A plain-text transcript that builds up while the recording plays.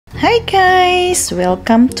Hi guys,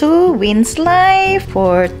 welcome to Win's Life.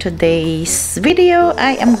 For today's video,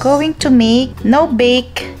 I am going to make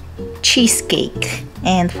no-bake cheesecake.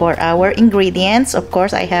 And for our ingredients, of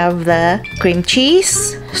course, I have the cream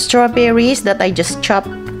cheese, strawberries that I just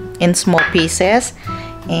chopped in small pieces,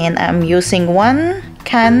 and I'm using 1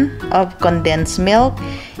 can of condensed milk,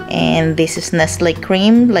 and this is Nestle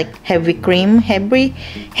cream, like heavy cream, heavy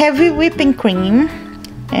whipping cream,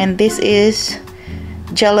 and this is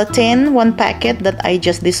gelatin, 1 packet that I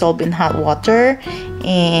just dissolved in hot water,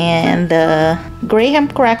 and the graham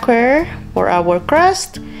cracker for our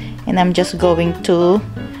crust. And I'm just going to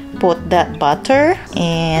put that butter.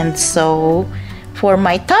 And so for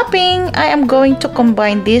my topping, I am going to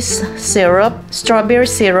combine this syrup, strawberry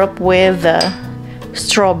syrup, with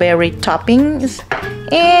strawberry toppings,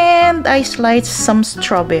 and I sliced some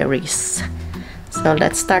strawberries. So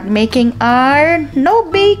let's start making our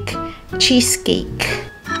no-bake cheesecake.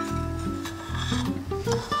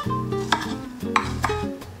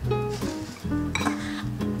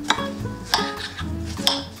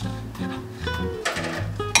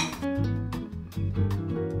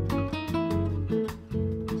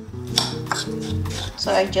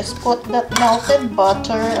 So I just put that melted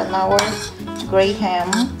butter on our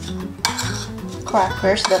graham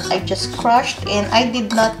crackers that I just crushed, and I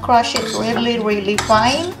did not crush it really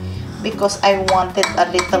fine because I wanted a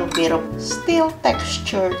little bit of still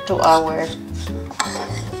texture to our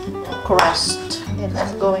crust. And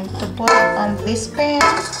I'm going to put it on this pan.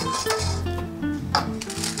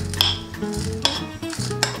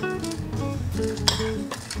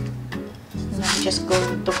 And I'm just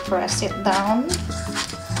going to press it down.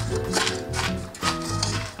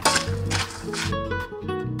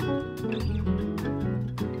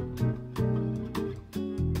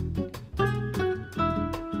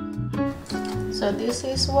 So this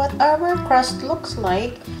is what our crust looks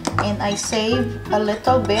like, and I save a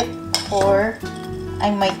little bit for, I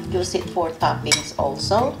might use it for toppings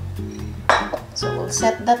also. So we'll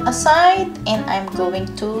set that aside, and I'm going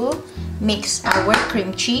to mix our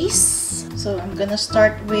cream cheese. So I'm gonna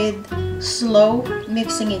start with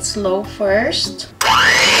mixing it slow first.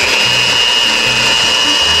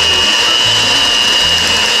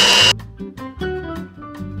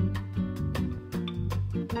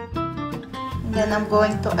 Then I'm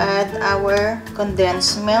going to add our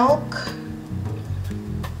condensed milk.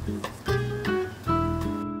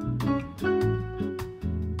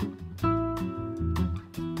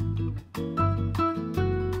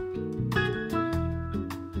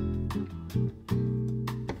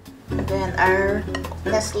 And then our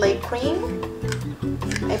Nestle cream.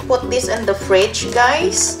 I put this in the fridge,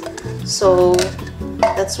 guys, so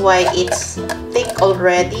that's why it's thick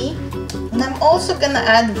already. And I'm also gonna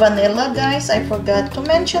add vanilla, guys. I forgot to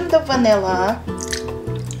mention the vanilla.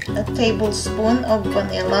 A tablespoon of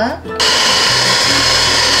vanilla.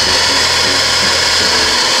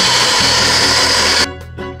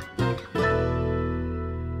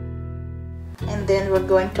 And then we're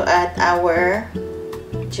going to add our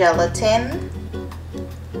gelatin.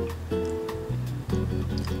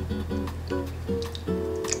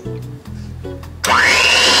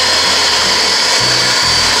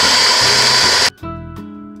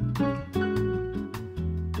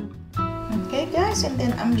 Okay guys, and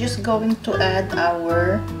then I'm just going to add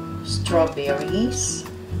our strawberries.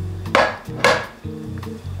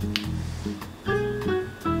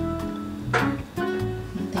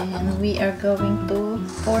 Then we are going to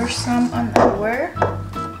pour some on our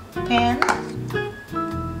pan.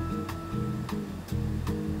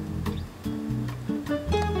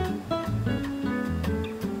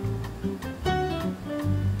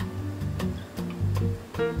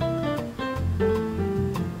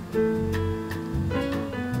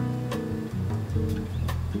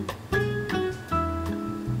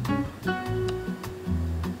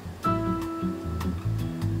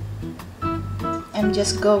 I'm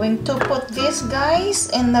just going to put this, guys,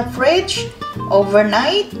 in the fridge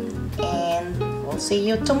overnight, and we'll see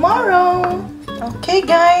you tomorrow. Okay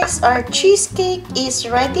guys, our cheesecake is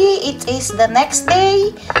ready. It is the next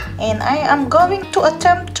day, and I am going to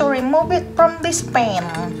attempt to remove it from this pan.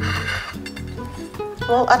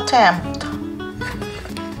 We'll attempt.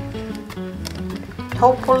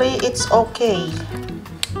 Hopefully it's okay.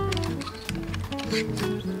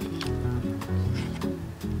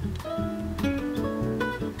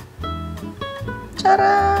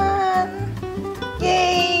 Charan!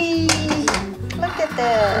 Yay! Look at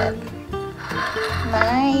that.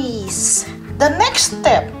 Nice. The next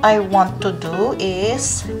step I want to do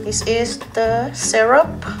is, this is the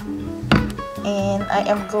syrup. And I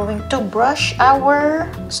am going to brush our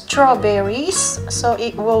strawberries so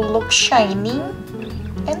it will look shiny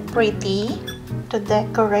and pretty to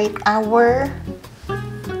decorate our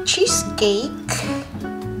cheesecake.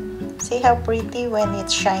 See how pretty when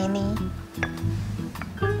it's shiny?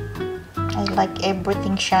 I like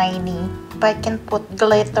everything shiny. If I can put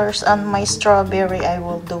glitters on my strawberry, I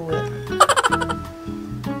will do it.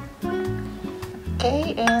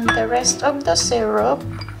 Okay, and the rest of the syrup,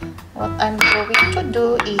 what I'm going to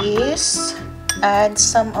do is add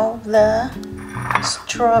some of the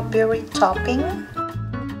strawberry topping.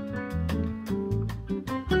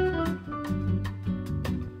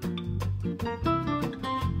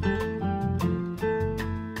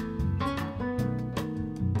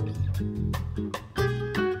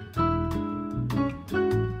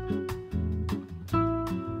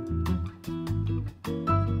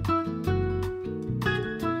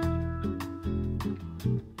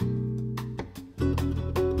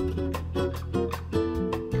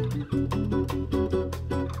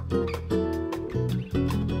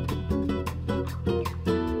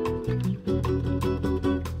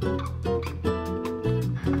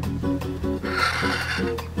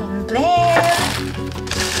 And then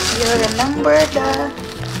you remember the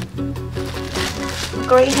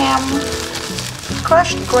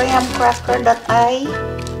crushed graham cracker that I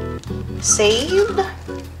saved.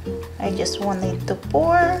 I just wanted to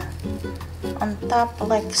pour on top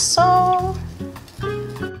like so.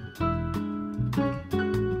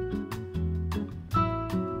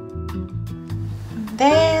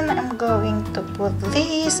 Then I'm going to put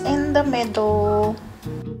this in the middle.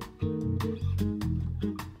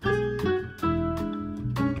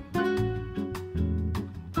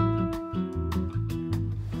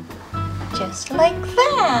 Just like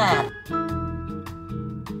that.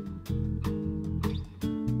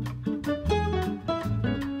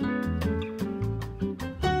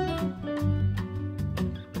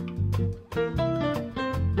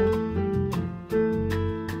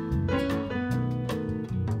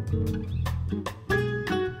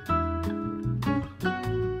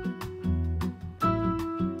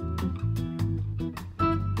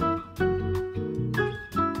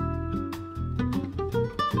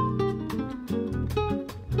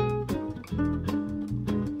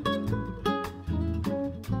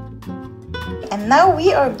 And now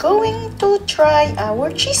we are going to try our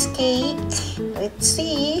cheesecake. Let's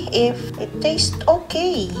see if it tastes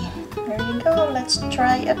okay. There you go. Let's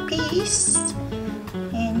try a piece.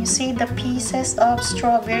 And you see the pieces of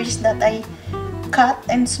strawberries that I cut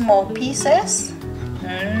in small pieces.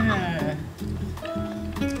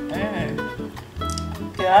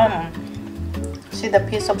 Yum. See the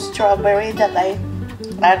piece of strawberry that I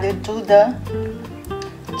added to the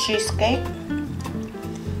cheesecake.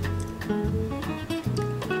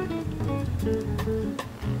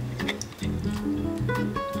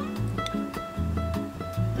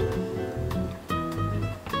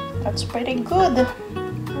 That's pretty good.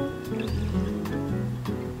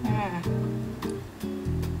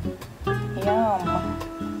 Yum.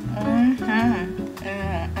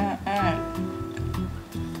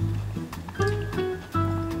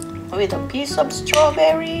 With a piece of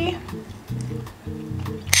strawberry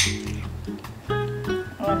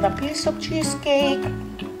and a piece of cheesecake.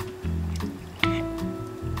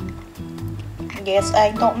 Guess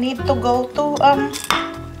I don't need to go to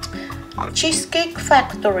Cheesecake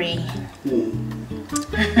Factory.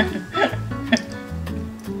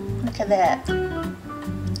 Look at that.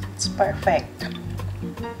 It's perfect.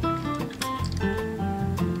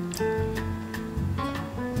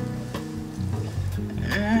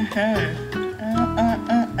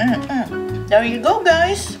 There you go,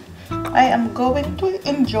 guys. I am going to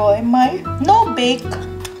enjoy my no-bake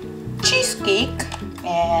cheesecake.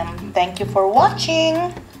 And thank you for watching.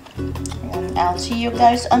 And I'll see you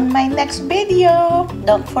guys on my next video.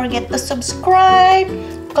 Don't forget to subscribe,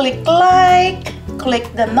 click like,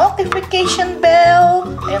 click the notification bell,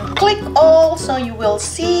 and click all so you will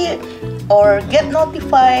see or get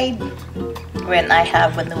notified when I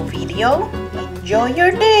have a new video. Enjoy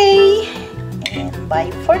your day and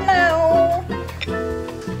bye for now.